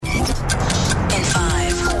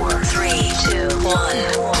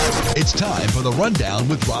It's time for the Rundown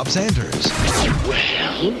with Rob Sanders.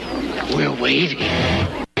 Well, we're waiting.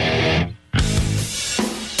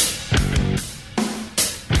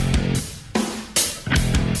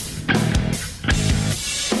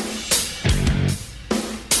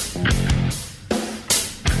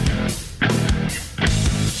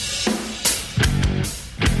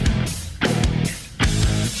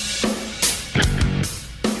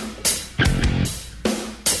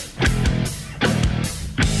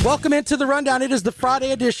 Welcome into the Rundown. It is the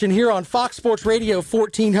Friday edition here on Fox Sports Radio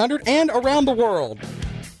 1400 and around the world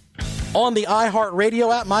on the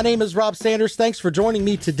iHeartRadio app. My name is Rob Sanders. Thanks for joining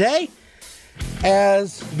me today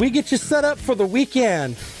as we get you set up for the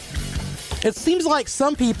weekend. It seems like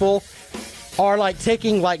some people are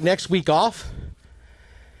taking next week off.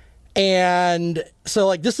 And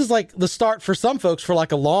so this is the start for some folks for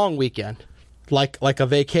a long weekend, like a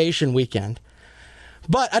vacation weekend.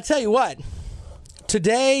 But I tell you what,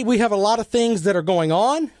 today we have a lot of things that are going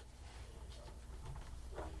on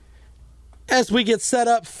as we get set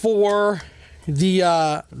up for the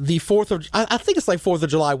 4th of, I think it's 4th of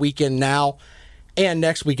July weekend now and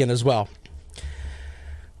next weekend as well.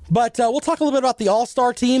 But we'll talk a little bit about the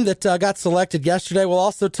All-Star team that got selected yesterday. We'll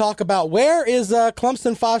also talk about where is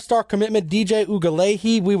Clemson 5-star commitment DJ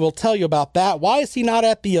Ugalele. We will tell you about that. Why is he not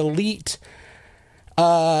at the Elite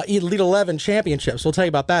 11 championships? We'll tell you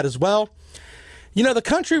about that as well. You know, the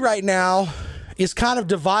country right now is kind of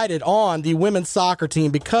divided on the women's soccer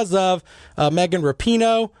team because of Megan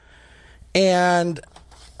Rapinoe and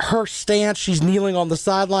her stance. She's kneeling on the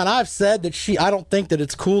sideline. I've said that I don't think that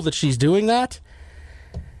it's cool that she's doing that.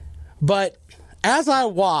 But as I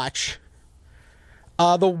watch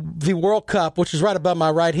the World Cup, which is right above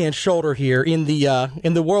my right-hand shoulder here in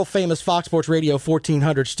the world-famous Fox Sports Radio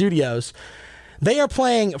 1400 studios, they are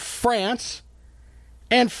playing France.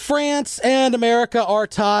 And France and America are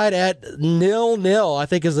tied at 0-0, I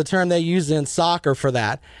think is the term they use in soccer for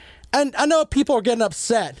that. And I know people are getting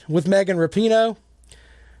upset with Megan Rapinoe,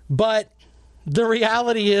 but the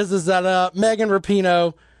reality is that Megan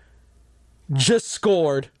Rapinoe just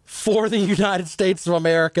scored for the United States of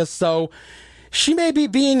America. So she may be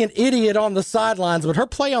being an idiot on the sidelines, but her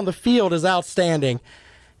play on the field is outstanding.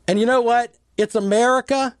 And you know what? It's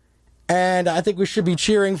America, and I think we should be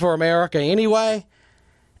cheering for America anyway.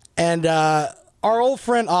 And our old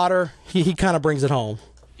friend Otter, he kind of brings it home.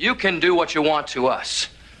 You can do what you want to us,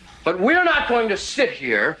 but we're not going to sit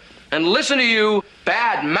here and listen to you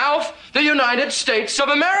bad-mouth the United States of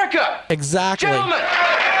America. Exactly. Gentlemen!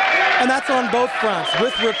 And that's on both fronts,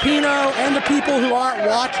 with Rapinoe and the people who aren't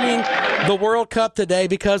watching the World Cup today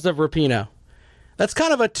because of Rapinoe. That's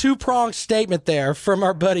kind of a two-pronged statement there from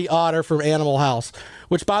our buddy Otter from Animal House,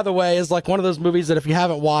 which, by the way, is one of those movies that if you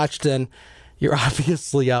haven't watched, then you're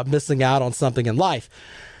obviously missing out on something in life.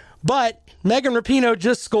 But Megan Rapinoe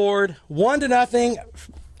just scored 1-0.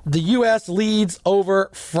 The U.S. leads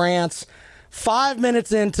over France 5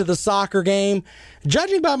 minutes into the soccer game.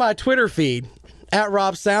 Judging by my Twitter feed, at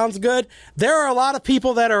Rob Sounds Good, there are a lot of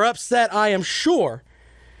people that are upset, I am sure,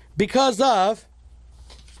 because of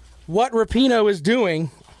what Rapinoe is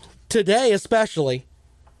doing today, especially,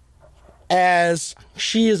 as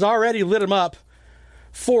she has already lit him up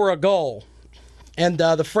for a goal. And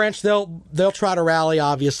the French, they'll try to rally,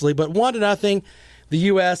 obviously. But 1-0, the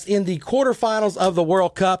U.S. in the quarterfinals of the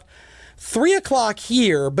World Cup. 3 o'clock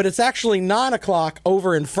here, but it's actually 9 o'clock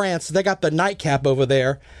over in France. They got the nightcap over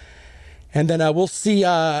there. And then we'll see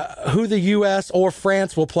who the U.S. or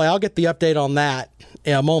France will play. I'll get the update on that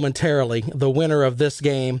momentarily. The winner of this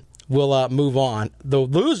game will move on. The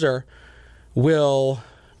loser will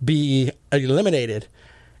be eliminated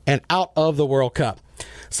and out of the World Cup.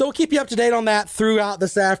 So we'll keep you up to date on that throughout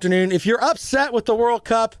this afternoon. If you're upset with the World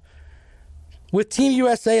Cup, with Team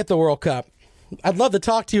USA at the World Cup, I'd love to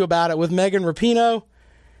talk to you about it with Megan Rapinoe.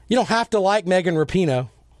 You don't have to like Megan Rapinoe.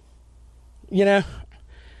 You know,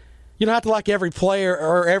 you don't have to like every player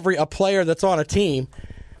or a player that's on a team.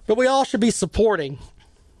 But we all should be supporting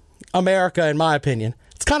America, in my opinion.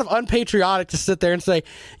 It's kind of unpatriotic to sit there and say,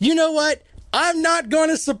 you know what? I'm not going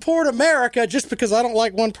to support America just because I don't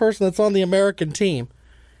like one person that's on the American team.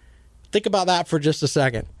 Think about that for just a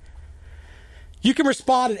second. You can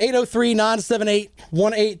respond at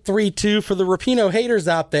 803-978-1832 for the Rapinoe haters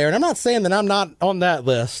out there. And I'm not saying that I'm not on that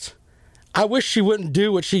list. I wish she wouldn't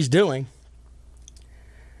do what she's doing.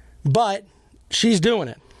 But she's doing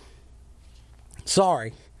it.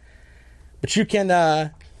 Sorry. But you can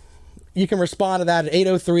respond to that at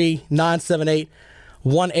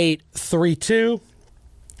 803-978-1832.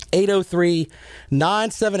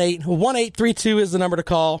 803-978-1832 is the number to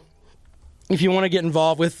call. if you want to get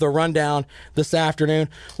involved with the rundown this afternoon.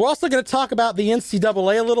 We're also going to talk about the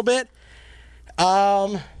NCAA a little bit.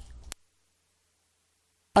 An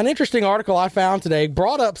interesting article I found today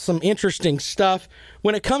brought up some interesting stuff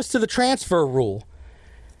when it comes to the transfer rule.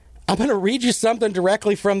 I'm going to read you something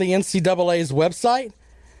directly from the NCAA's website.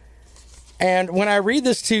 And when I read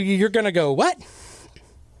this to you, you're going to go, what?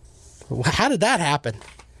 How did that happen?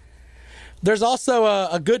 There's also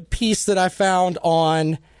a good piece that I found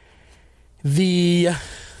on the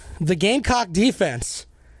Gamecock defense.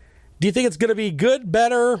 Do you think it's going to be good,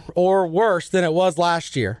 better, or worse than it was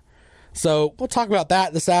last year? So we'll talk about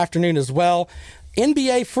that this afternoon as well.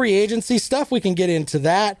 NBA free agency stuff, we can get into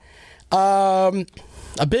that. A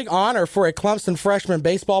big honor for a Clemson freshman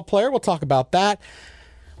baseball player. We'll talk about that.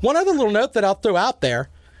 One other little note that I'll throw out there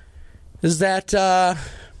is that I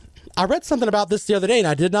read something about this the other day, and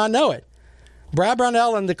I did not know it. Brad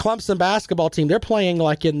Brownell and the Clemson basketball team, they're playing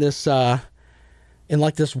like in this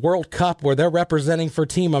World Cup where they're representing for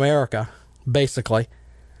Team America, basically.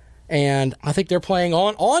 And I think they're playing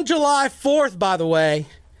on July 4th, by the way.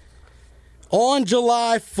 On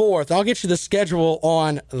July 4th. I'll get you the schedule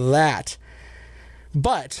on that.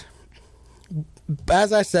 But,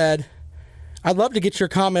 as I said, I'd love to get your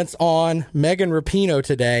comments on Megan Rapinoe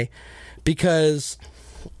today, because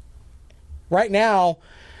right now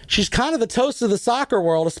she's kind of the toast of the soccer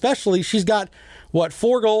world, especially she's got,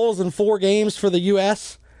 4 goals in 4 games for the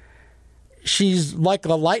U.S.? She's like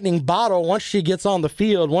a lightning bottle once she gets on the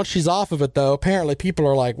field. Once she's off of it, though, apparently people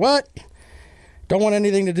are like, what? Don't want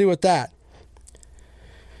anything to do with that.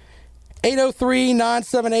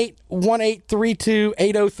 803-978-1832.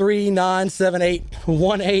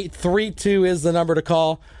 803-978-1832 is the number to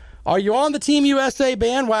call. Are you on the Team USA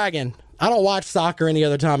bandwagon? I don't watch soccer any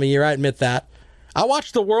other time of year, I admit that. I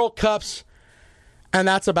watch the World Cups, and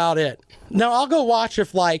that's about it. Now, I'll go watch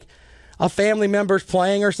if, like, a family member's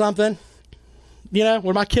playing or something. You know,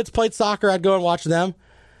 when my kids played soccer, I'd go and watch them.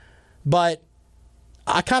 But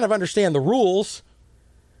I kind of understand the rules.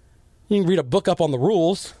 You can read a book up on the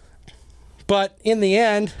rules. But in the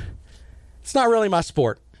end, it's not really my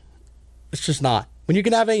sport. It's just not. When you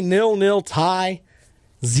can have a 0-0 tie,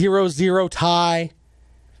 0-0 tie,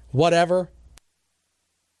 whatever.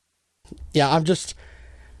 Yeah, I just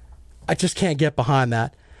can't get behind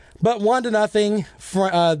that. But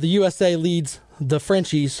 1-0, the USA leads the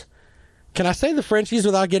Frenchies. Can I say the Frenchies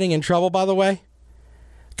without getting in trouble, by the way?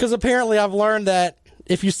 Because apparently I've learned that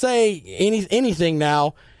if you say anything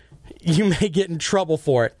now, you may get in trouble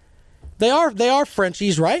for it. They are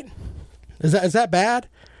Frenchies, right? Is that bad?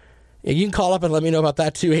 Yeah, you can call up and let me know about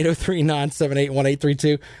that too.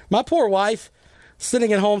 803-978-1832. My poor wife,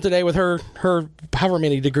 sitting at home today with her however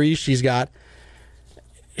many degrees she's got,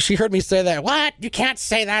 she heard me say that. What? You can't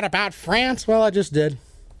say that about France? Well, I just did.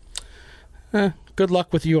 Good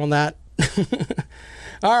luck with you on that.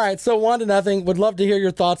 All right, so 1-0. Would love to hear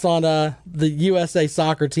your thoughts on the USA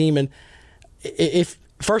soccer team. And if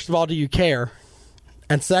first of all, do you care?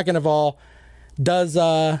 And second of all, does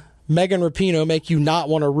Megan Rapinoe make you not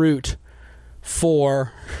want to root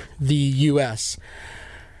for the U.S.?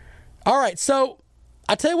 All right, so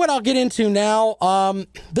I tell you what I'll get into now.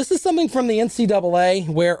 This is something from the NCAA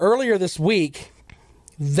where earlier this week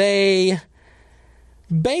they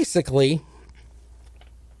basically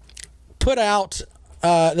put out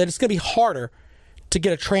that it's going to be harder to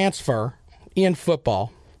get a transfer in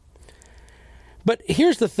football. But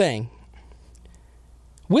here's the thing.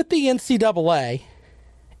 With the NCAA,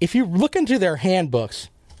 if you look into their handbooks,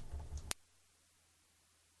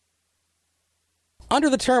 under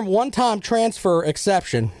the term one-time transfer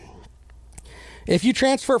exception, if you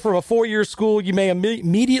transfer from a 4-year school, you may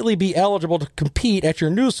immediately be eligible to compete at your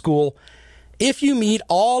new school if you meet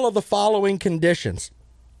all of the following conditions.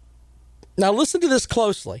 Now listen to this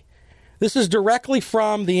closely. This is directly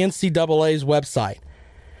from the NCAA's website.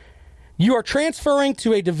 You are transferring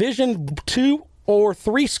to a Division II or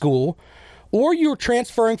III school, or you're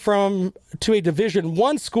transferring to a Division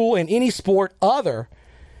I school in any sport other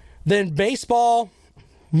than baseball,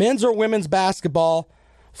 men's or women's basketball,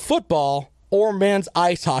 football, or men's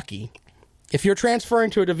ice hockey. If you're transferring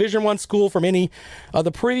to a Division I school from any of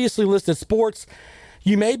the previously listed sports,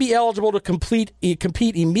 you may be eligible to compete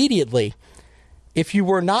immediately if you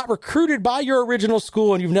were not recruited by your original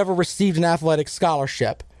school and you've never received an athletic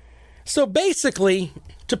scholarship. So basically,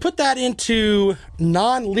 to put that into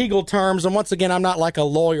non-legal terms, and once again, I'm not like a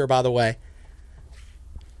lawyer, by the way.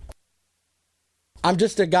 I'm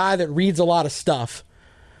just a guy that reads a lot of stuff.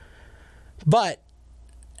 But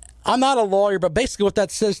I'm not a lawyer, but basically what that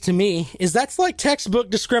says to me is that's like textbook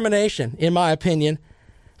discrimination, in my opinion,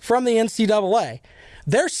 from the NCAA.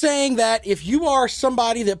 They're saying that if you are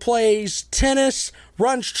somebody that plays tennis,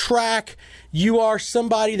 runs track, you are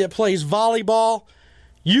somebody that plays volleyball,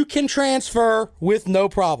 you can transfer with no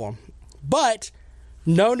problem. But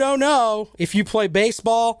no, if you play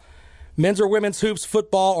baseball, men's or women's hoops,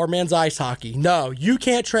 football, or men's ice hockey, no, you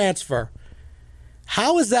can't transfer.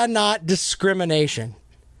 How is that not discrimination?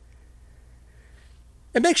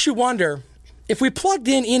 It makes you wonder, if we plugged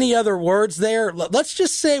in any other words there, let's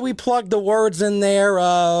just say we plugged the words in there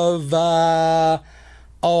of, I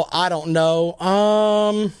don't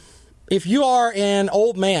know. If you are an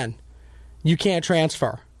old man, you can't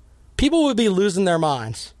transfer. People would be losing their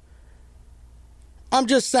minds. I'm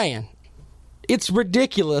just saying. It's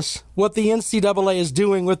ridiculous what the NCAA is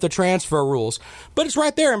doing with the transfer rules. But it's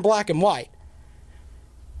right there in black and white.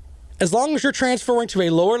 As long as you're transferring to a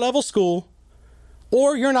lower level school,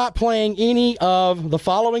 or you're not playing any of the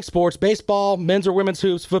following sports, baseball, men's or women's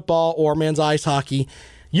hoops, football, or men's ice hockey,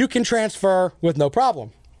 you can transfer with no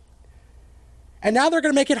problem. And now they're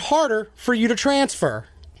going to make it harder for you to transfer.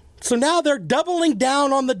 So now they're doubling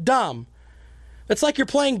down on the dumb. It's like you're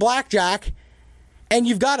playing blackjack and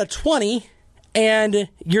you've got a 20 and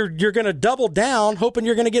you're going to double down hoping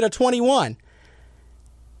you're going to get a 21.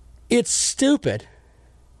 It's stupid.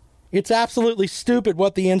 It's absolutely stupid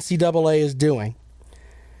what the NCAA is doing.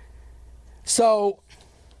 So,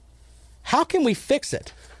 how can we fix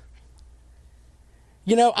it?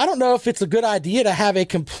 You know, I don't know if it's a good idea to have a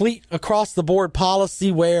complete across-the-board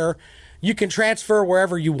policy where you can transfer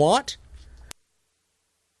wherever you want.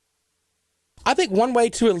 I think one way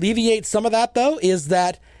to alleviate some of that, though, is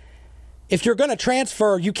that if you're going to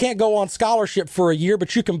transfer, you can't go on scholarship for a year,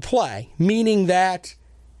 but you can play, meaning that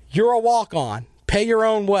you're a walk-on, pay your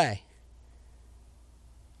own way.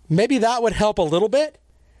 Maybe that would help a little bit.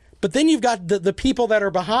 But then you've got the people that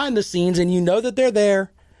are behind the scenes and you know that they're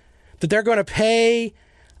there, that they're going to pay.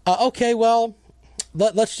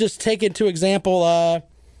 Let's just take into example,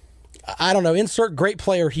 I don't know, insert great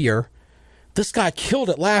player here. This guy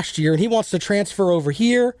killed it last year and he wants to transfer over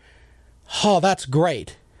here. Oh, that's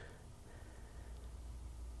great.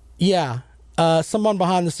 Yeah, someone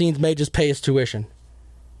behind the scenes may just pay his tuition.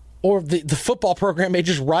 Or the football program may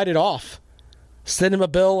just write it off. Send him a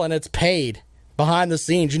bill and it's paid. Behind the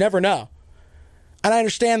scenes, you never know. And I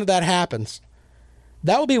understand that happens.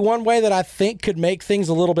 That would be one way that I think could make things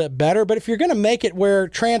a little bit better. But if you're going to make it where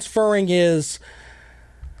transferring is,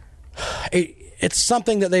 it's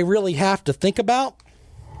something that they really have to think about,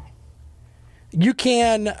 you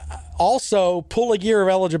can also pull a year of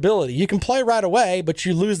eligibility. You can play right away, but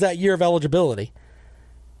you lose that year of eligibility.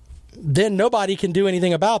 Then nobody can do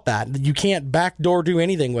anything about that. You can't backdoor do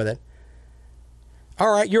anything with it.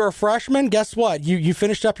 All right, you're a freshman. Guess what? You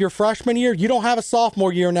finished up your freshman year. You don't have a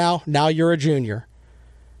sophomore year now. Now you're a junior.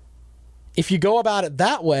 If you go about it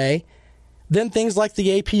that way, then things like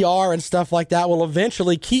the APR and stuff like that will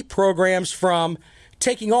eventually keep programs from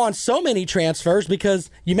taking on so many transfers because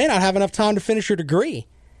you may not have enough time to finish your degree.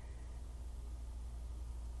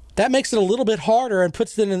 That makes it a little bit harder and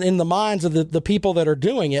puts it in the minds of the people that are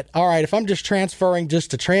doing it. All right, if I'm just transferring just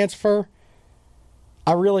to transfer,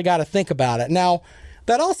 I really got to think about it. Now,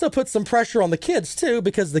 that also puts some pressure on the kids, too,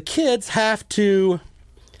 because the kids have to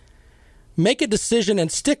make a decision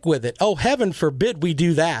and stick with it. Oh, heaven forbid we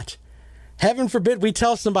do that. Heaven forbid we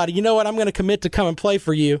tell somebody, you know what, I'm going to commit to come and play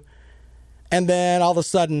for you, and then all of a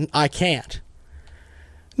sudden I can't.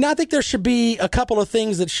 Now, I think there should be a couple of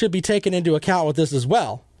things that should be taken into account with this as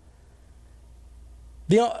well.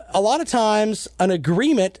 A lot of times, an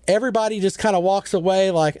agreement, everybody just kind of walks away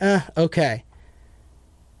like, okay.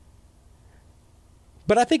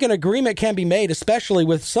 But I think an agreement can be made, especially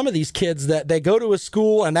with some of these kids that they go to a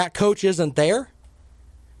school and that coach isn't there.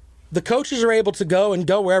 The coaches are able to go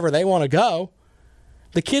wherever they want to go.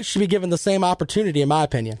 The kids should be given the same opportunity, in my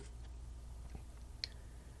opinion.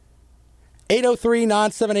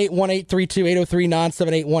 803-978-1832,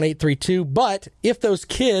 803-978-1832. But if those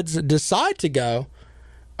kids decide to go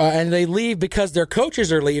and they leave because their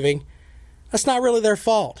coaches are leaving, that's not really their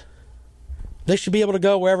fault. They should be able to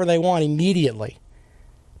go wherever they want immediately.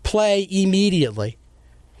 Play immediately.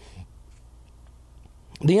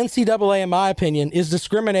 The NCAA, in my opinion, is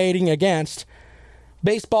discriminating against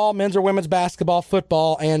baseball, men's or women's basketball,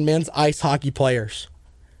 football, and men's ice hockey players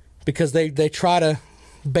because they try to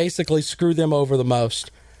basically screw them over the most.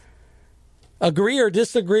 Agree or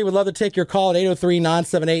disagree? Would love to take your call at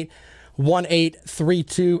 803-978-1832,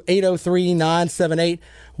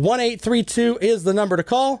 803-978-1832 is the number to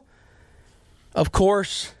call. Of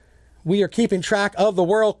course, we are keeping track of the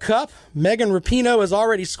World Cup. Megan Rapinoe has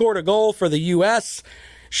already scored a goal for the U.S.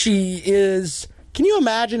 She is, can you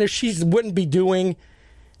imagine if she wouldn't be doing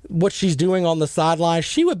what she's doing on the sideline.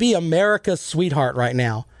 She would be America's sweetheart right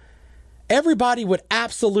now. Everybody would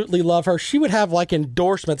absolutely love her. She would have like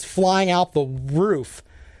endorsements flying out the roof.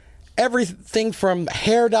 Everything from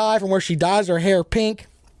hair dye, from where she dyes her hair pink,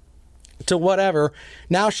 to whatever.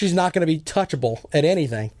 Now she's not going to be touchable at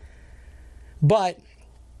anything. But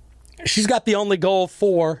she's got the only goal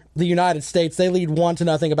for the United States. They lead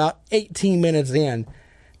 1-0 about 18 minutes in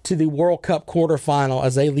to the World Cup quarterfinal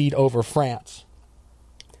as they lead over France.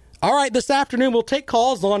 All right, this afternoon we'll take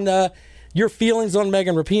calls on your feelings on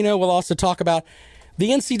Megan Rapinoe. We'll also talk about the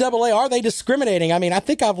NCAA. Are they discriminating? I mean, I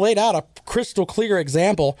think I've laid out a crystal clear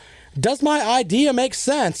example. Does my idea make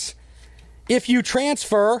sense? If you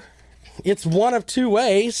transfer, it's one of two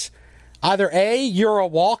ways. Either A, you're a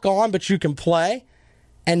walk-on, but you can play,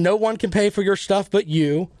 and no one can pay for your stuff but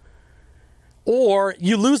you, or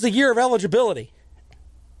you lose a year of eligibility.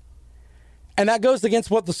 And that goes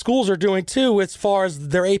against what the schools are doing, too, as far as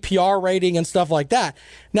their APR rating and stuff like that.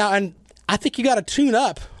 Now, and I think you got to tune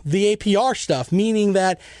up the APR stuff, meaning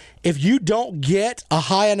that if you don't get a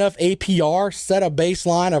high enough APR, set a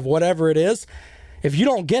baseline of whatever it is, if you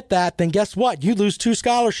don't get that, then guess what? You lose 2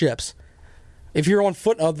 scholarships. If you're on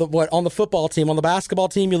the football team, on the basketball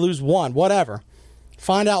team, you lose 1, whatever.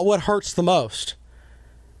 Find out what hurts the most.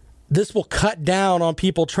 This will cut down on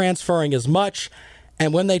people transferring as much,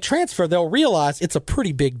 and when they transfer, they'll realize it's a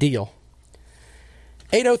pretty big deal.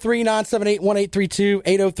 803-978-1832,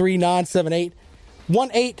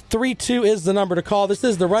 803-978-1832 is the number to call. This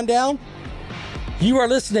is The Rundown. You are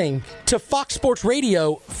listening to Fox Sports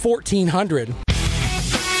Radio 1400.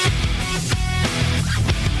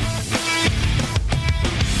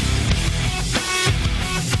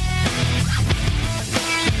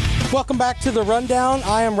 Welcome back to The Rundown.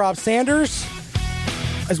 I am Rob Sanders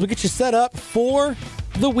as we get you set up for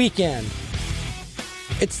the weekend.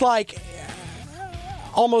 It's like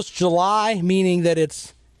almost July, meaning that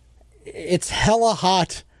it's hella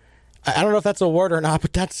hot. I don't know if that's a word or not,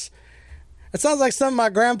 but it sounds like something my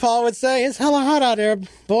grandpa would say. It's hella hot out there,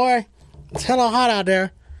 boy. It's hella hot out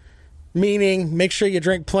there. Meaning, make sure you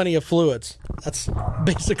drink plenty of fluids. That's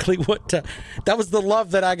basically that was the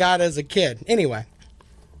love that I got as a kid. Anyway.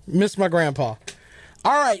 Miss my grandpa.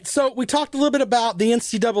 All right, so we talked a little bit about the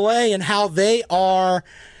NCAA and how they are,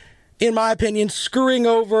 in my opinion, screwing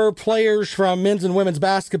over players from men's and women's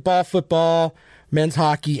basketball, football, men's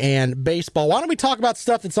hockey, and baseball. Why don't we talk about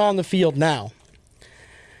stuff that's on the field now?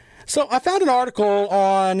 So I found an article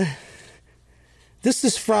on, this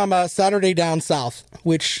is from Saturday Down South,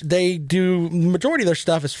 which they do, the majority of their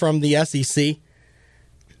stuff is from the SEC.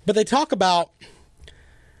 But they talk about,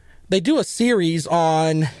 they do a series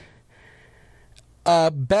on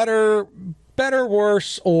better,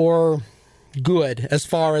 worse, or good as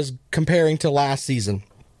far as comparing to last season.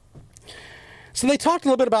 So they talked a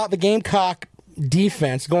little bit about the Gamecock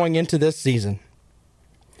defense going into this season.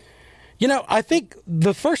 You know, I think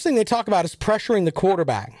the first thing they talk about is pressuring the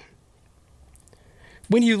quarterback.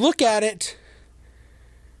 When you look at it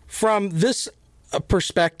from this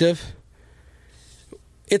perspective,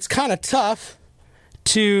 it's kind of tough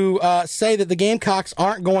to say that the Gamecocks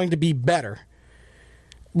aren't going to be better.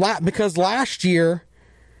 Because last year,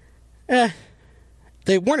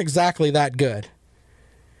 they weren't exactly that good.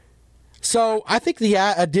 So I think the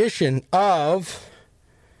addition of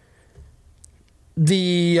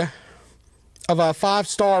a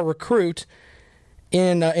 5-star recruit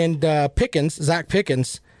in Pickens, Zach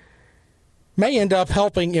Pickens, may end up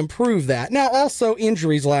helping improve that. Now, also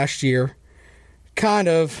injuries last year kind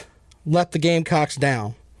of let the Gamecocks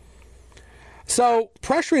down. So,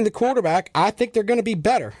 pressuring the quarterback, I think they're going to be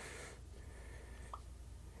better.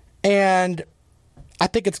 And I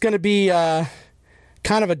think it's going to be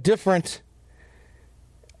kind of a different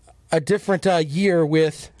year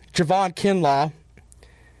with Javon Kinlaw,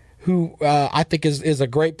 who I think is a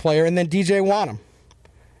great player, and then DJ Wanham.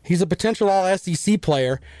 He's a potential All-SEC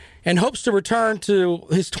player and hopes to return to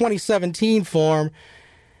his 2017 form.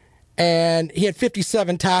 And he had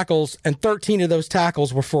 57 tackles, and 13 of those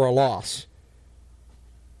tackles were for a loss.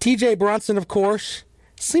 TJ Brunson, of course,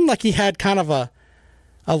 seemed like he had kind of a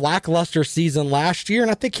lackluster season last year, and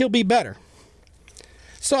I think he'll be better.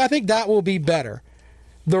 So I think that will be better.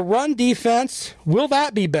 The run defense, will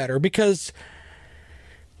that be better? Because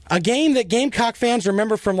a game that Gamecock fans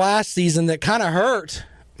remember from last season that kind of hurt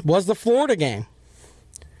was the Florida game.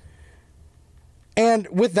 And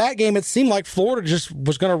with that game, it seemed like Florida just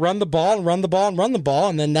was going to run the ball,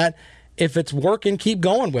 and then that, if it's working, keep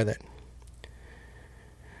going with it.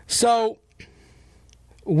 So,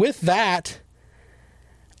 with that,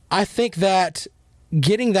 I think that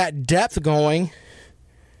getting that depth going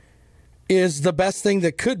is the best thing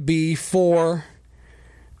that could be for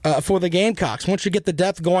the Gamecocks. Once you get the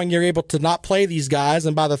depth going, you're able to not play these guys,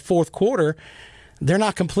 and by the fourth quarter, they're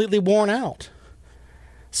not completely worn out.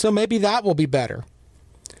 So maybe that will be better.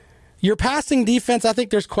 Your passing defense, I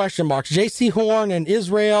think there's question marks. J.C. Horn and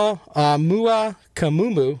Israel Mua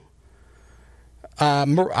Kamumu.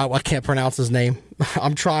 I can't pronounce his name.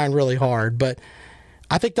 I'm trying really hard, but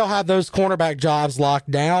I think they'll have those cornerback jobs locked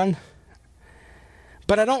down.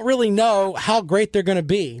 But I don't really know how great they're going to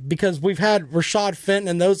be because we've had Rashad Fenton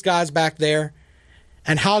and those guys back there.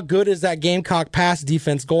 And how good is that Gamecock pass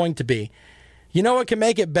defense going to be? You know what can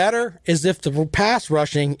make it better is if the pass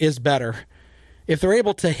rushing is better. If they're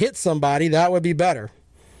able to hit somebody, that would be better.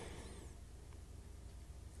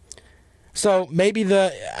 So maybe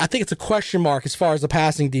I think it's a question mark as far as the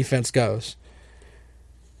passing defense goes.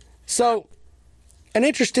 So an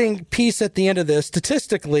interesting piece at the end of this,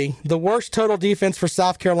 statistically, the worst total defense for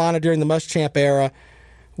South Carolina during the Muschamp era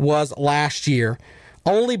was last year.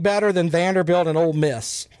 Only better than Vanderbilt and Ole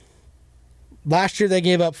Miss. Last year they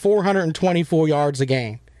gave up 424 yards a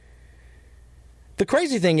game. The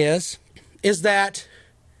crazy thing is that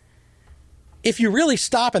if you really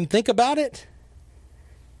stop and think about it,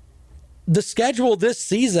 the schedule this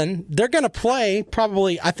season, they're going to play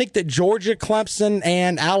probably, I think that Georgia, Clemson,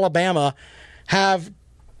 and Alabama have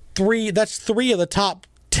three of the top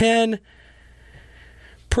 10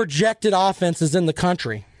 projected offenses in the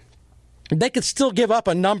country. They could still give up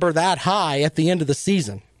a number that high at the end of the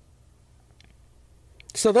season.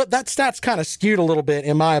 So that stat's kind of skewed a little bit,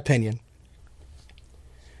 in my opinion.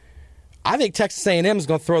 I think Texas A&M is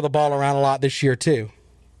going to throw the ball around a lot this year, too.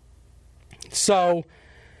 So,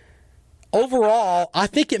 overall, I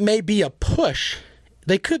think it may be a push.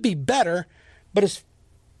 They could be better, but as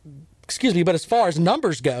far as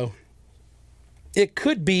numbers go, it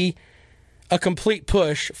could be a complete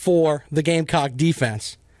push for the Gamecock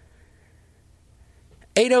defense.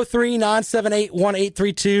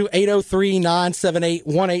 803-978-1832,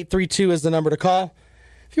 803-978-1832 is the number to call.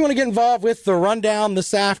 If you want to get involved with the rundown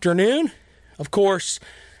this afternoon, of course,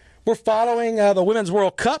 we're following the Women's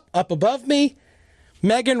World Cup up above me.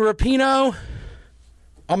 Megan Rapinoe,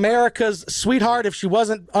 America's sweetheart, if she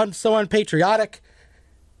wasn't so unpatriotic.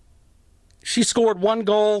 She scored 1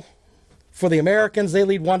 goal for the Americans. They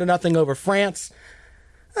lead 1-0 over France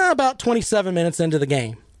about 27 minutes into the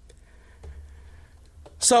game.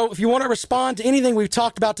 So if you want to respond to anything we've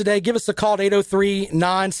talked about today, give us a call at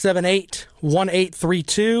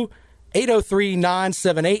 803-978-1832.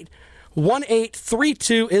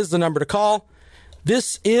 803-978-1832 is the number to call.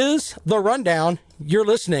 This is The Rundown. You're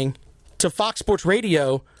listening to Fox Sports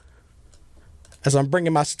Radio. As I'm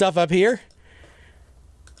bringing my stuff up here,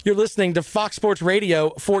 you're listening to Fox Sports Radio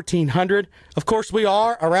 1400. Of course, we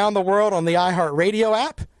are around the world on the iHeartRadio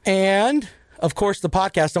app. And, of course, the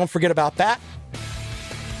podcast. Don't forget about that.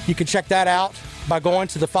 You can check that out by going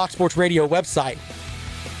to the Fox Sports Radio website.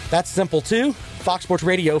 That's simple, too.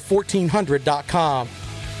 FoxSportsRadio1400.com.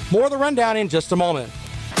 More of The Rundown in just a moment.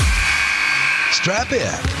 Strap in.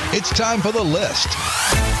 It's time for The List.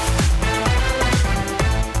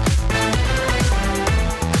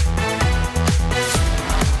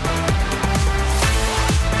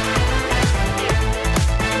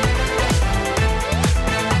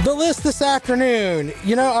 The List this afternoon.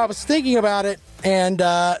 You know, I was thinking about it, and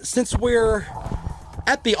since we're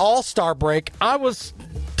at the All-Star break, I was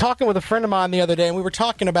talking with a friend of mine the other day, and we were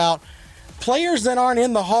talking about players that aren't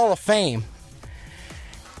in the Hall of Fame.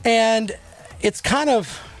 And it's kind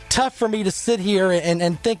of tough for me to sit here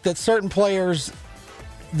and think that certain players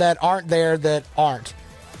that aren't there that aren't.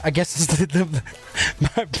 I guess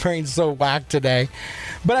my brain's so whacked today.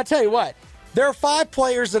 But I tell you what, there are 5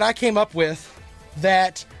 players that I came up with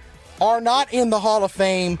that are not in the Hall of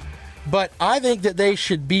Fame, but I think that they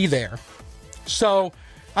should be there. So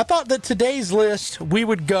I thought that today's list, we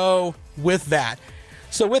would go with that.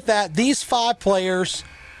 So with that, these 5 players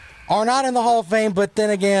are not in the Hall of Fame, but then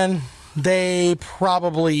again, they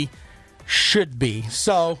probably should be.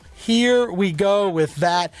 So here we go with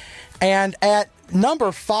that. And at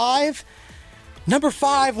number 5,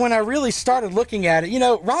 when I really started looking at it, you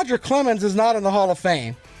know, Roger Clemens is not in the Hall of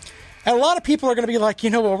Fame. And a lot of people are going to be like,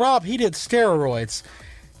 well, Rob, he did steroids.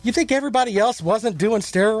 You think everybody else wasn't doing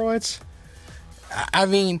steroids? I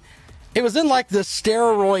mean, it was in like the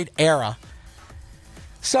steroid era.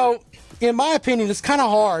 So, in my opinion, it's kind of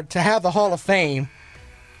hard to have the Hall of Fame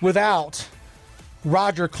without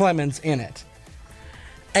Roger Clemens in it.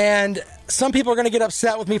 And some people are going to get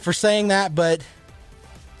upset with me for saying that, but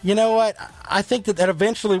you know what? I think that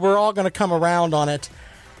eventually we're all going to come around on it.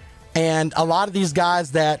 And a lot of these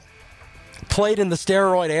guys that played in the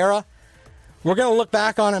steroid era, we're going to look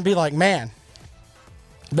back on it and be like, man,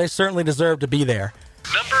 they certainly deserve to be there.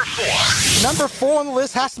 Number 4. Number 4 on the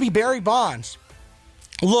list has to be Barry Bonds.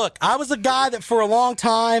 Look, I was a guy that for a long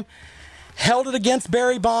time held it against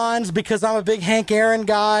Barry Bonds because I'm a big Hank Aaron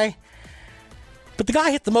guy. But the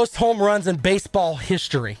guy hit the most home runs in baseball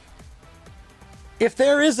history. If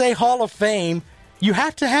there is a Hall of Fame, you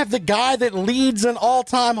have to have the guy that leads in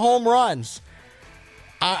all-time home runs.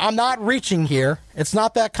 I'm not reaching here. It's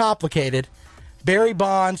not that complicated. Barry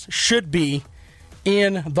Bonds should be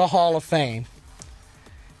in the Hall of Fame.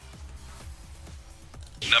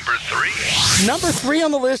 Number 3. Number 3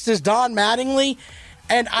 on the list is Don Mattingly.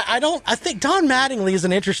 And I think Don Mattingly is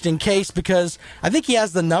an interesting case because I think he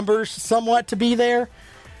has the numbers somewhat to be there.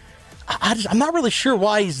 I'm not really sure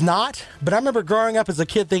why he's not, but I remember growing up as a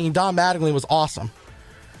kid thinking Don Mattingly was awesome.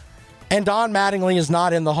 And Don Mattingly is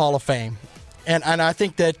not in the Hall of Fame. And I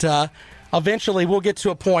think that eventually we'll get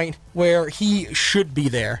to a point where he should be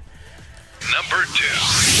there. Number 2.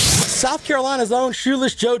 South Carolina's own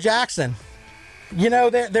shoeless Joe Jackson. You know,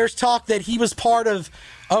 there's talk that he was part of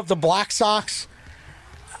the Black Sox.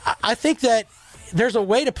 I think that there's a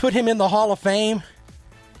way to put him in the Hall of Fame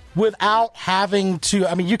without having to.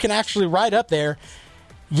 I mean, you can actually write up there,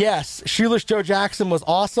 yes, Shoeless Joe Jackson was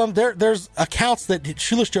awesome. There's accounts that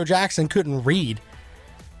Shoeless Joe Jackson couldn't read,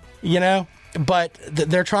 you know, but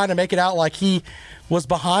they're trying to make it out like he was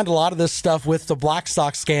behind a lot of this stuff with the Black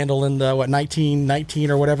Sox scandal in the, 1919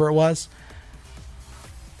 or whatever it was.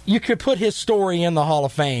 You could put his story in the Hall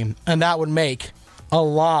of Fame, and that would make a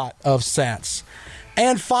lot of sense.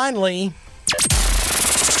 And finally,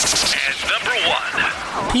 And number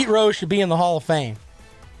 1. Pete Rose should be in the Hall of Fame.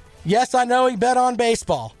 Yes, I know he bet on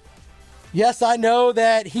baseball. Yes, I know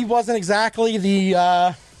that he wasn't exactly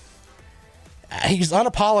the... he's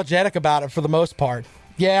unapologetic about it for the most part.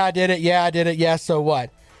 Yeah, I did it. Yeah, so what?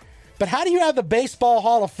 But how do you have the Baseball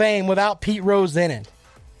Hall of Fame without Pete Rose in it?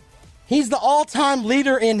 He's the all-time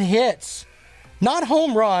leader in hits. Not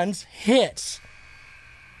home runs, hits.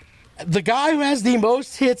 The guy who has the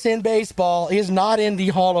most hits in baseball is not in the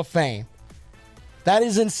Hall of Fame. That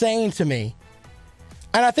is insane to me.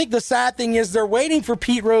 And I think the sad thing is they're waiting for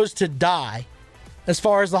Pete Rose to die as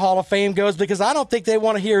far as the Hall of Fame goes, because I don't think they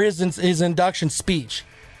want to hear his induction speech.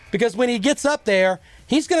 Because when he gets up there,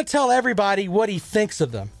 he's going to tell everybody what he thinks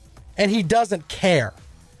of them. And he doesn't care.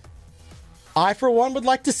 I, for one, would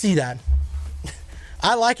like to see that.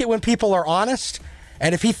 I like it when people are honest.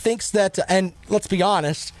 And if he thinks that, and let's be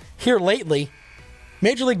honest, here lately,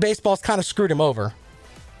 Major League Baseball's kind of screwed him over.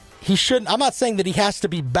 He shouldn't. I'm not saying that he has to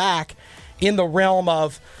be back in the realm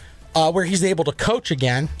of where he's able to coach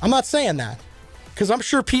again. I'm not saying that, because I'm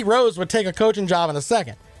sure Pete Rose would take a coaching job in a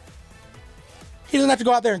second. He doesn't have to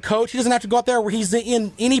go out there and coach. He doesn't have to go out there where he's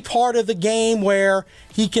in any part of the game where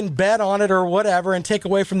he can bet on it or whatever and take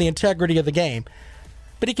away from the integrity of the game.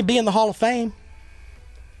 But he can be in the Hall of Fame.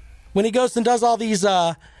 When he goes and does all these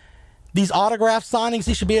autograph signings,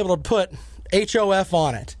 he should be able to put HOF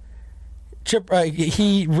on it.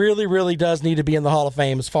 He really, really does need to be in the Hall of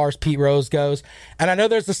Fame as far as Pete Rose goes. And I know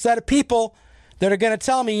there's a set of people that are going to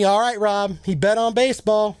tell me, all right, Rob, he bet on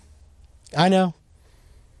baseball. I know.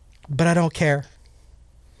 But I don't care.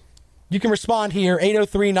 You can respond here,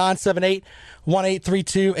 803-978-1832.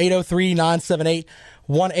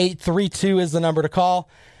 803-978-1832 is the number to call.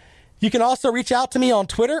 You can also reach out to me on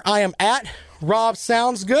Twitter. I am at Rob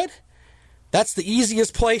Sounds Good. That's the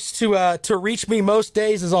easiest place to reach me most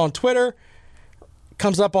days is on Twitter.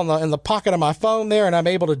 Comes up in the pocket of my phone there, and I'm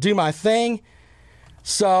able to do my thing.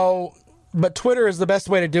 So, but Twitter is the best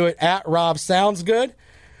way to do it, at Rob Sounds Good.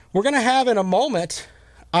 We're going to have in a moment,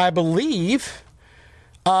 I believe,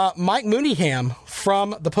 Mike Mooneyham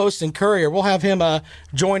from the Post and Courier. We'll have him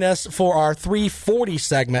join us for our 340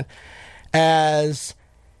 segment, as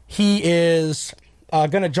he is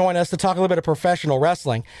going to join us to talk a little bit of professional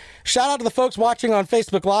wrestling. Shout out to the folks watching on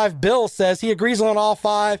Facebook Live. Bill says he agrees on all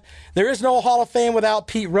 5. There is no Hall of Fame without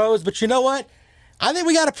Pete Rose, but you know what? I think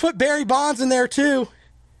we got to put Barry Bonds in there too.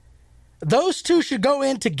 Those two should go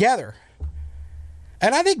in together.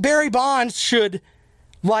 And I think Barry Bonds should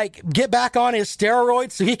get back on his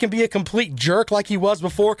steroids so he can be a complete jerk like he was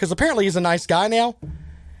before, because apparently he's a nice guy now.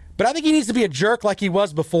 But I think he needs to be a jerk like he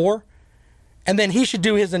was before. And then he should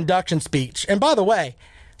do his induction speech. And by the way,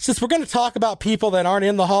 since we're going to talk about people that aren't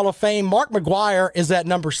in the Hall of Fame, Mark McGwire is at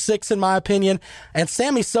number 6 in my opinion, and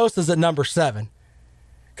Sammy Sosa's at number 7.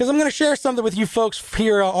 Because I'm going to share something with you folks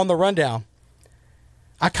here on the rundown.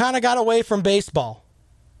 I kind of got away from baseball.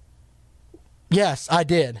 Yes, I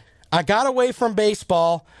did. I got away from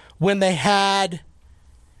baseball when they had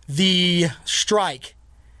the strike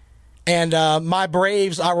And my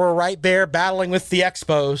Braves were right there battling with the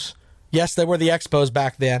Expos. Yes, they were the Expos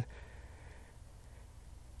back then.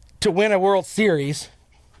 To win a World Series.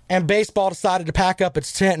 And baseball decided to pack up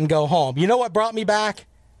its tent and go home. You know what brought me back?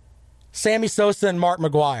 Sammy Sosa and Mark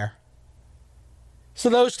McGwire. So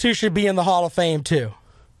those two should be in the Hall of Fame too.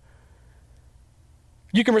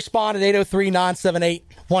 You can respond at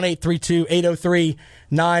 803-978-1832.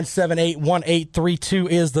 803-978-1832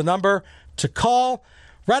 is the number to call.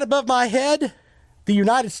 Right above my head, the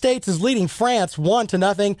United States is leading France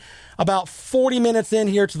 1-0. About 40 minutes in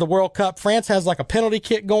here to the World Cup. France has like a penalty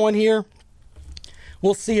kick going here.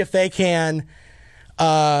 We'll see if they can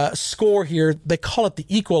score here. They call it the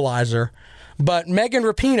equalizer. But Megan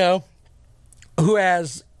Rapinoe, who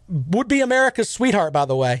would be America's sweetheart, by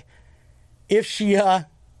the way, if she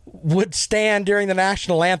would stand during the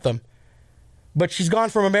national anthem. But she's gone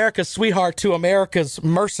from America's sweetheart to America's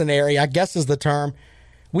mercenary, I guess is the term.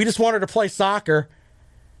 We just want her to play soccer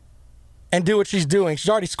and do what she's doing. She's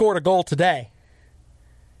already scored a goal today.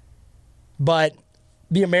 But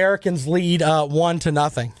the Americans lead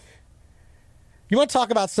 1-0. You want to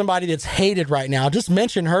talk about somebody that's hated right now? Just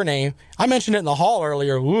mention her name. I mentioned it in the hall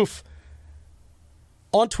earlier. Woof.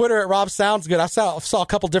 On Twitter at Rob Sounds Good, I saw a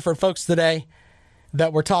couple different folks today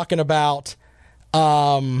that were talking about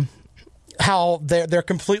how they're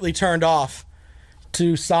completely turned off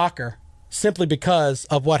to soccer simply because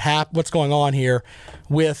of what's going on here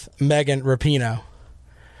with Megan Rapinoe.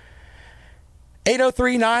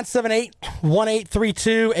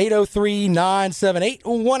 803-978-1832.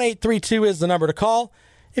 803-978-1832 is the number to call.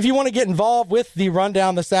 If you want to get involved with the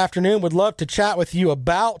rundown this afternoon, would love to chat with you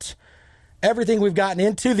about everything we've gotten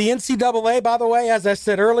into. The NCAA, by the way, as I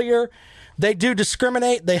said earlier, they do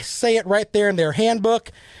discriminate. They say it right there in their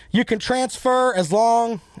handbook. You can transfer as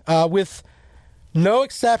long with no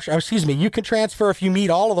exception. You can transfer if you meet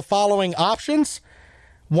all of the following options.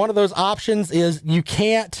 One of those options is you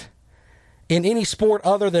can't in any sport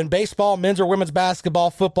other than baseball, men's or women's basketball,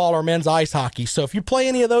 football, or men's ice hockey. So if you play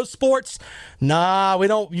any of those sports,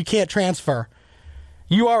 you can't transfer.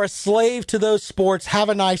 You are a slave to those sports. Have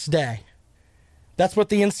a nice day. That's what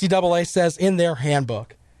the NCAA says in their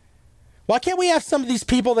handbook. Why can't we have some of these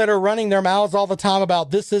people that are running their mouths all the time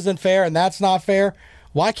about this isn't fair and that's not fair?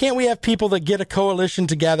 Why can't we have people that get a coalition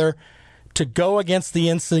together to go against the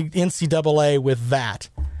NCAA with that?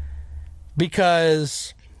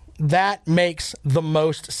 Because that makes the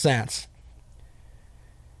most sense.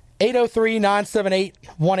 803-978-1832.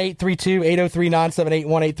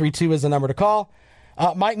 803-978-1832 is the number to call.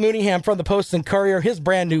 Mike Mooneyham from the Post and Courier, his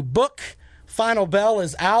brand new book, Final Bell,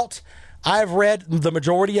 is out. I've read the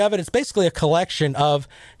majority of it. It's basically a collection of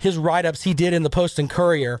his write-ups he did in the Post and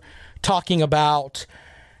Courier talking about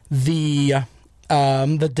the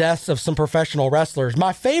deaths of some professional wrestlers.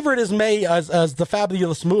 My favorite is as the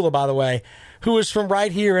Fabulous Moolah, by the way, who is from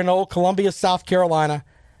right here in old Columbia, South Carolina,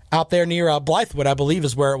 out there near Blythewood, I believe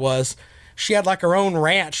is where it was. She had like her own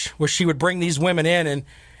ranch where she would bring these women in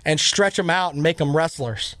and stretch them out and make them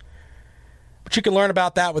wrestlers. But you can learn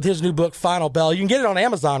about that with his new book, Final Bell. You can get it on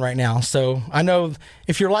Amazon right now. So I know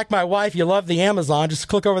if you're like my wife, you love the Amazon, just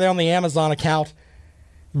click over there on the Amazon account,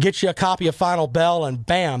 get you a copy of Final Bell, and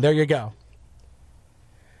bam, there you go.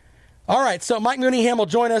 All right, so Mike Mooneyham will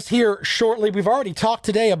join us here shortly. We've already talked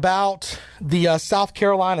today about the South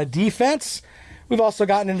Carolina defense. We've also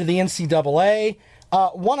gotten into the NCAA.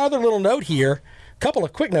 One other little note here, a couple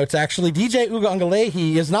of quick notes actually. DJ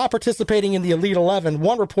Uiagalelei is not participating in the Elite 11.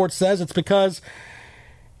 One report says it's because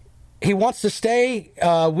he wants to stay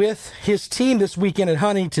with his team this weekend at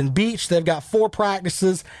Huntington Beach. They've got 4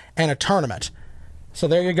 practices and a tournament. So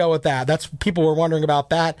there you go with that. People were wondering about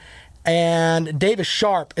that. And Davis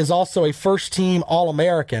Sharp is also a first-team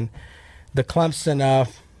All-American. The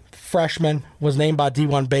Clemson freshman was named by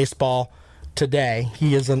D1 Baseball today.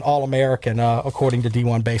 He is an All-American, according to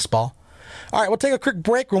D1 Baseball. All right, we'll take a quick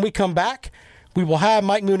break. When we come back, we will have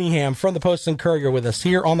Mike Mooneyham from the Post and Courier with us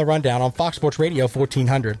here on The Rundown on Fox Sports Radio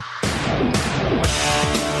 1400.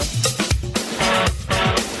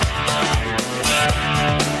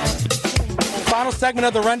 Final segment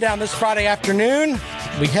of The Rundown this Friday afternoon.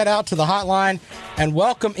 We head out to the hotline and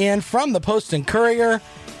welcome in from the Post and Courier,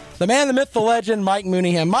 the man, the myth, the legend, Mike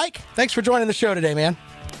Mooneyham. Mike, thanks for joining the show today, man.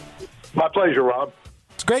 My pleasure, Rob.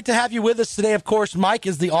 It's great to have you with us today. Of course, Mike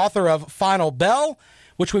is the author of Final Bell,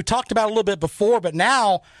 which we've talked about a little bit before, but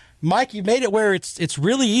now, Mike, you've made it where it's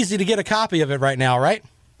really easy to get a copy of it right now, right?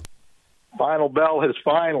 Final Bell has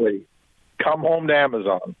finally come home to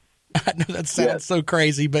Amazon. I know that sounds so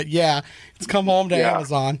crazy, but yeah, it's come home to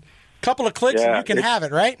Amazon. Couple of clicks and you can have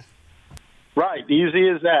it, right? Right, easy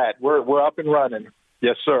as that. We're up and running.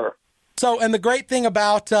 Yes, sir. So, and the great thing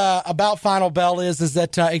about Final Bell is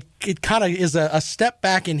that it kind of is a step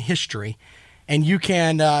back in history, and you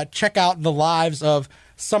can check out the lives of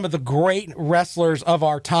some of the great wrestlers of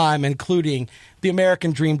our time, including the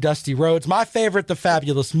American Dream, Dusty Rhodes. My favorite, the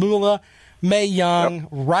Fabulous Moolah, Mae Young,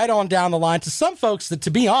 right on down the line to some folks that,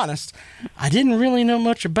 to be honest, I didn't really know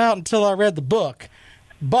much about until I read the book.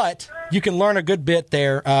 But you can learn a good bit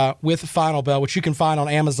there with Final Bell, which you can find on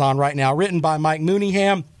Amazon right now, written by Mike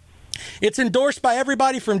Mooneyham. It's endorsed by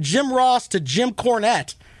everybody from Jim Ross to Jim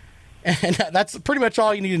Cornette. And that's pretty much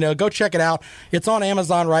all you need to know. Go check it out. It's on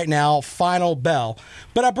Amazon right now, Final Bell.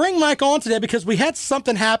 But I bring Mike on today because we had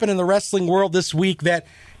something happen in the wrestling world this week that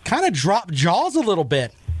kind of dropped jaws a little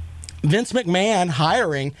bit. Vince McMahon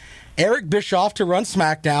hiring Eric Bischoff to run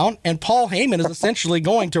SmackDown, and Paul Heyman is essentially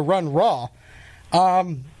going to run Raw. How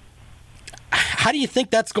do you think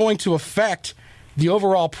that's going to affect the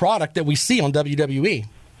overall product that we see on WWE?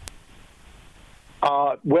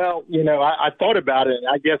 Well, I thought about it, and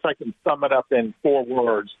I guess I can sum it up in 4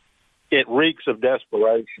 words. It reeks of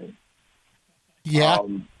desperation. Yeah.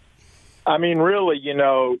 I mean, really,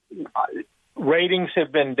 ratings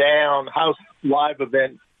have been down. House live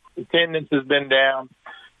event attendance has been down.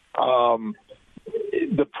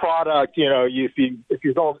 The product, if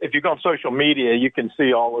you go on social media, you can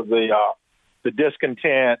see all of the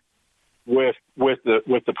discontent with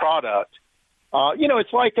the product.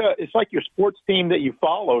 It's like your sports team that you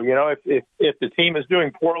follow. If the team is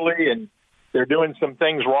doing poorly and they're doing some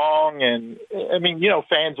things wrong, and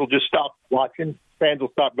fans will just stop watching. Fans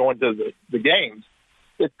will stop going to the games.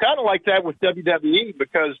 It's kind of like that with WWE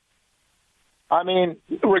because,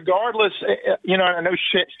 regardless, I know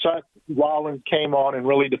Seth Rollins came on and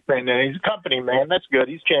really defended. He's a company man. That's good.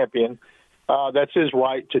 He's champion. That's his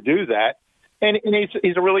right to do that, and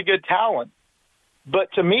he's a really good talent.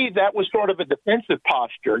 But to me, that was sort of a defensive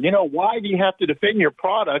posture. Why do you have to defend your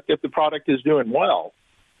product if the product is doing well?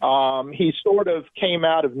 He sort of came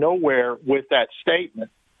out of nowhere with that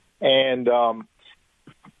statement. And,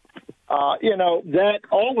 that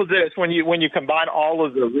all of this, when you combine all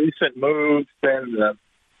of the recent moves and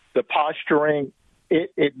the posturing,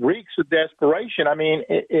 it reeks of desperation.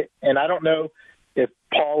 And I don't know if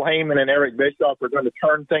Paul Heyman and Eric Bischoff are going to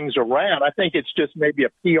turn things around. I think it's just maybe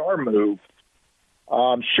a PR move.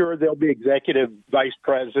 I'm sure there'll be executive vice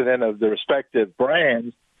president of the respective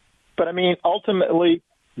brands. But, ultimately,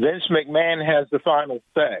 Vince McMahon has the final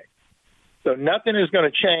say. So nothing is going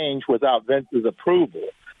to change without Vince's approval.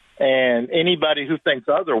 And anybody who thinks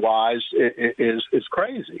otherwise is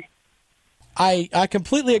crazy. I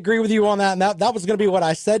completely agree with you on that, and that was going to be what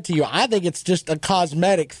I said to you. I think it's just a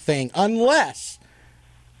cosmetic thing, unless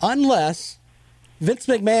Vince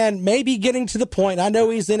McMahon may be getting to the point. I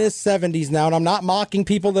know he's in his 70s now, and I'm not mocking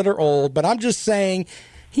people that are old, but I'm just saying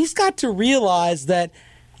he's got to realize that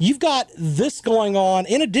you've got this going on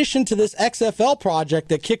in addition to this XFL project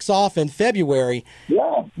that kicks off in February.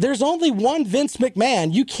 Yeah. There's only one Vince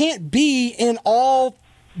McMahon. You can't be in all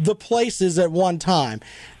the places at one time.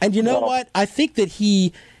 And you know what? I think that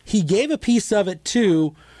he gave a piece of it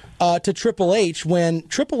to Triple H when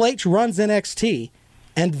Triple H runs NXT.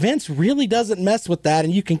 And Vince really doesn't mess with that,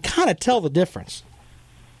 and you can kind of tell the difference.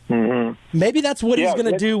 Mm-hmm. Maybe that's what he's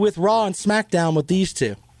going to do with Raw and SmackDown with these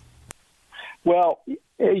two. Well,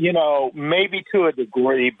 maybe to a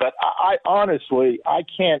degree, but I honestly, I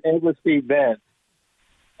can't ever see Vince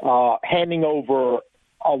handing over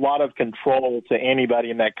a lot of control to anybody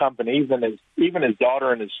in that company, even his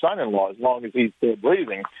daughter and his son-in-law, as long as he's still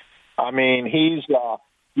breathing. He's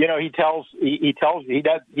he tells he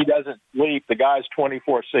doesn't sleep. The guy's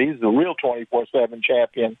 24/7. He's the real 24/7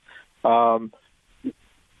 champion.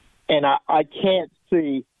 And I can't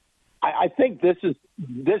see. I think this has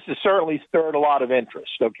certainly stirred a lot of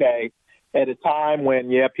interest. Okay, at a time when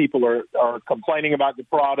people are complaining about the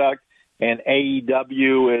product, and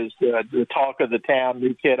AEW is the talk of the town,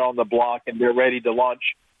 new kid on the block, and they're ready to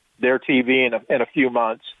launch their TV in a few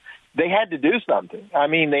months. They had to do something.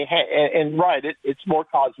 It's more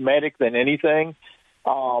cosmetic than anything.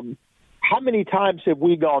 How many times have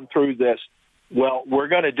we gone through this? Well, we're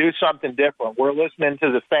going to do something different. We're listening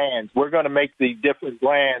to the fans. We're going to make the different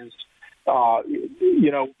brands,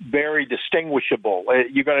 very distinguishable.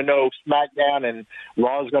 You're going to know SmackDown and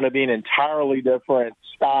Raw is going to be an entirely different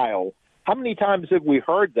style. How many times have we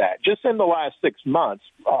heard that just in the last 6 months?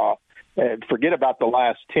 And forget about the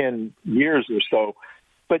last 10 years or so.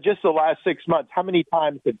 But just the last 6 months, how many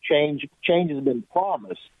times have change has been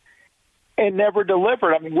promised and never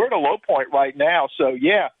delivered? We're at a low point right now. So,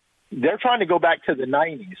 they're trying to go back to the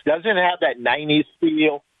 90s. Doesn't it have that 90s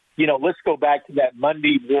feel? Let's go back to that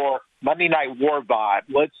Monday Night War vibe.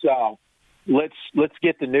 let's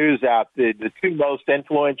get the news out. The two most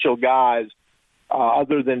influential guys,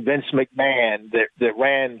 other than Vince McMahon, that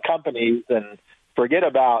ran companies, and forget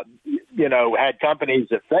about, had companies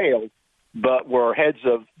that failed, but were heads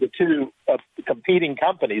of the two competing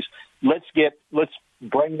companies. Let's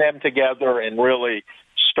bring them together and really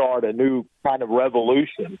start a new kind of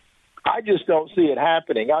revolution. I just don't see it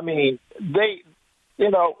happening. I mean,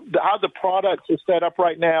 how the products are set up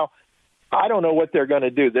right now, I don't know what they're going to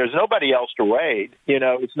do. There's nobody else to raid.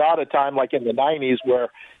 It's not a time like in the 90s where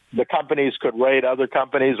the companies could raid other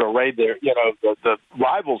companies or raid their, the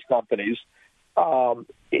rivals companies.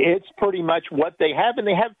 It's pretty much what they have. And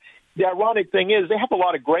the ironic thing is they have a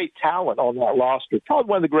lot of great talent on that roster. Probably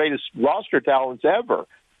one of the greatest roster talents ever.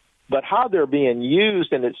 But how they're being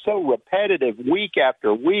used, and it's so repetitive week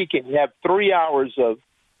after week, and you have 3 hours of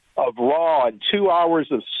Raw and 2 hours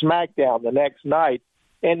of SmackDown the next night,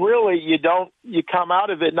 and really you come out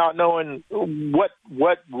of it not knowing what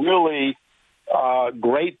really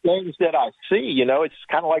great things that I see. It's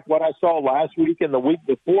kind of like what I saw last week and the week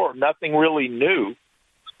before, nothing really new.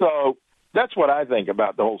 So that's what I think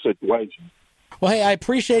about the whole situation. Well, hey, I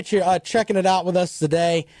appreciate you checking it out with us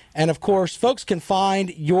today. And, of course, folks can find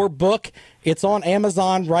your book. It's on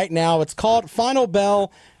Amazon right now. It's called Final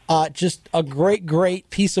Bell. Just a great, great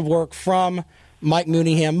piece of work from Mike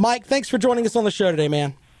Mooneyham. Mike, thanks for joining us on the show today,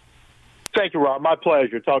 man. Thank you, Rob. My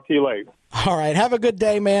pleasure. Talk to you later. All right. Have a good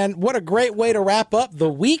day, man. What a great way to wrap up the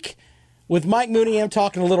week with Mike Mooneyham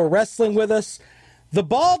talking a little wrestling with us. The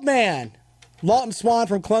bald man, Lawton Swan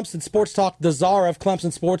from Clemson Sports Talk, the czar of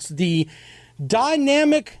Clemson Sports, the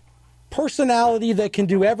dynamic personality that can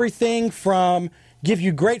do everything from give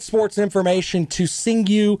you great sports information to sing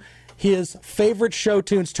you his favorite show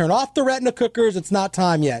tunes. Turn off the retina cookers. It's not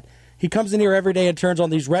time yet. He comes in here every day and turns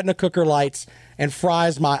on these retina cooker lights and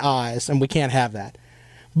fries my eyes, and we can't have that.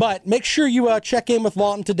 But make sure you check in with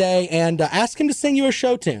Lawton today and ask him to sing you a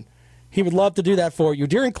show tune. He would love to do that for you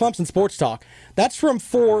during Clemson Sports Talk. That's from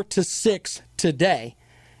 4 to 6 today,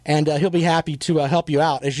 and he'll be happy to help you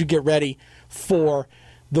out as you get ready for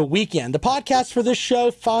the weekend. The podcast for this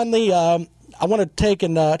show, finally, I want to take a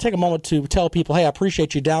moment to tell people, hey, I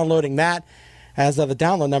appreciate you downloading that, as the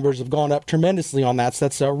download numbers have gone up tremendously on that, so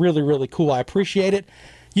that's really, really cool. I appreciate it.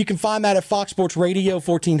 You can find that at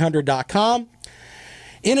foxsportsradio1400.com.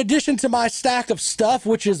 In addition to my stack of stuff,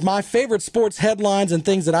 which is my favorite sports headlines and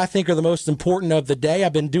things that I think are the most important of the day,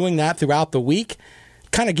 I've been doing that throughout the week.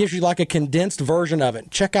 Kind of gives you like a condensed version of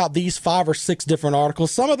it. Check out these 5 or 6 different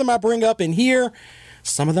articles. Some of them I bring up in here,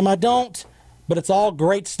 some of them I don't, but it's all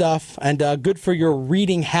great stuff and good for your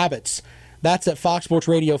reading habits. That's at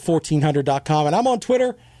foxsportsradio1400.com. And I'm on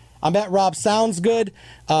Twitter. I'm at Rob Sounds Good.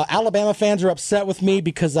 Alabama fans are upset with me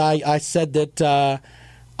because I said that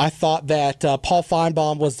I thought that Paul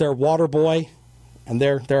Feinbaum was their water boy, and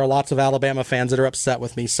there are lots of Alabama fans that are upset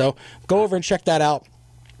with me. So go over and check that out.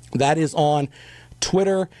 That is on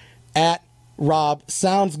Twitter at Rob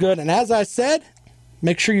Sounds Good. And as I said,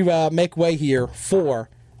 make sure you make way here for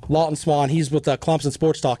Lawton Swan. He's with Clemson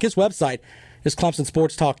Sports Talk. His website is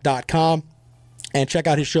clemsonsportstalk.com, and check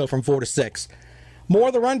out his show from 4 to 6. More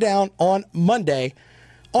of the rundown on Monday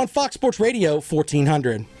on Fox Sports Radio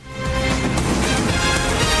 1400.